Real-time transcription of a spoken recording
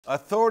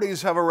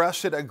Authorities have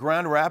arrested a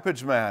Grand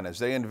Rapids man as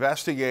they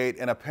investigate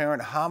an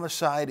apparent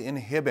homicide in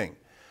Hibbing.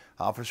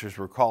 Officers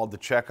were called to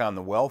check on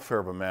the welfare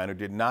of a man who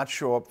did not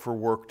show up for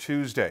work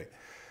Tuesday.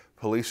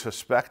 Police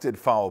suspected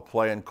foul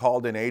play and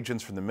called in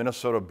agents from the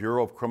Minnesota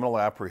Bureau of Criminal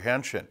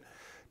Apprehension.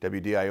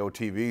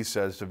 WDIO-TV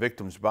says the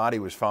victim's body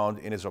was found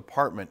in his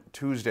apartment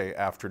Tuesday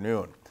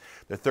afternoon.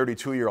 The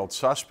 32-year-old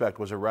suspect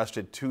was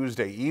arrested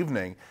Tuesday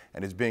evening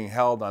and is being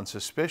held on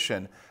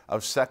suspicion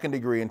of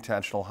second-degree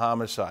intentional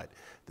homicide.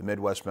 The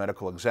Midwest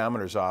Medical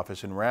Examiner's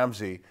Office in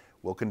Ramsey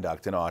will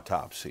conduct an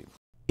autopsy.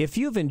 If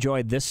you've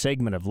enjoyed this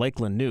segment of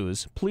Lakeland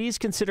News, please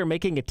consider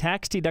making a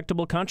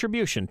tax-deductible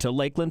contribution to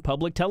Lakeland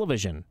Public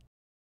Television.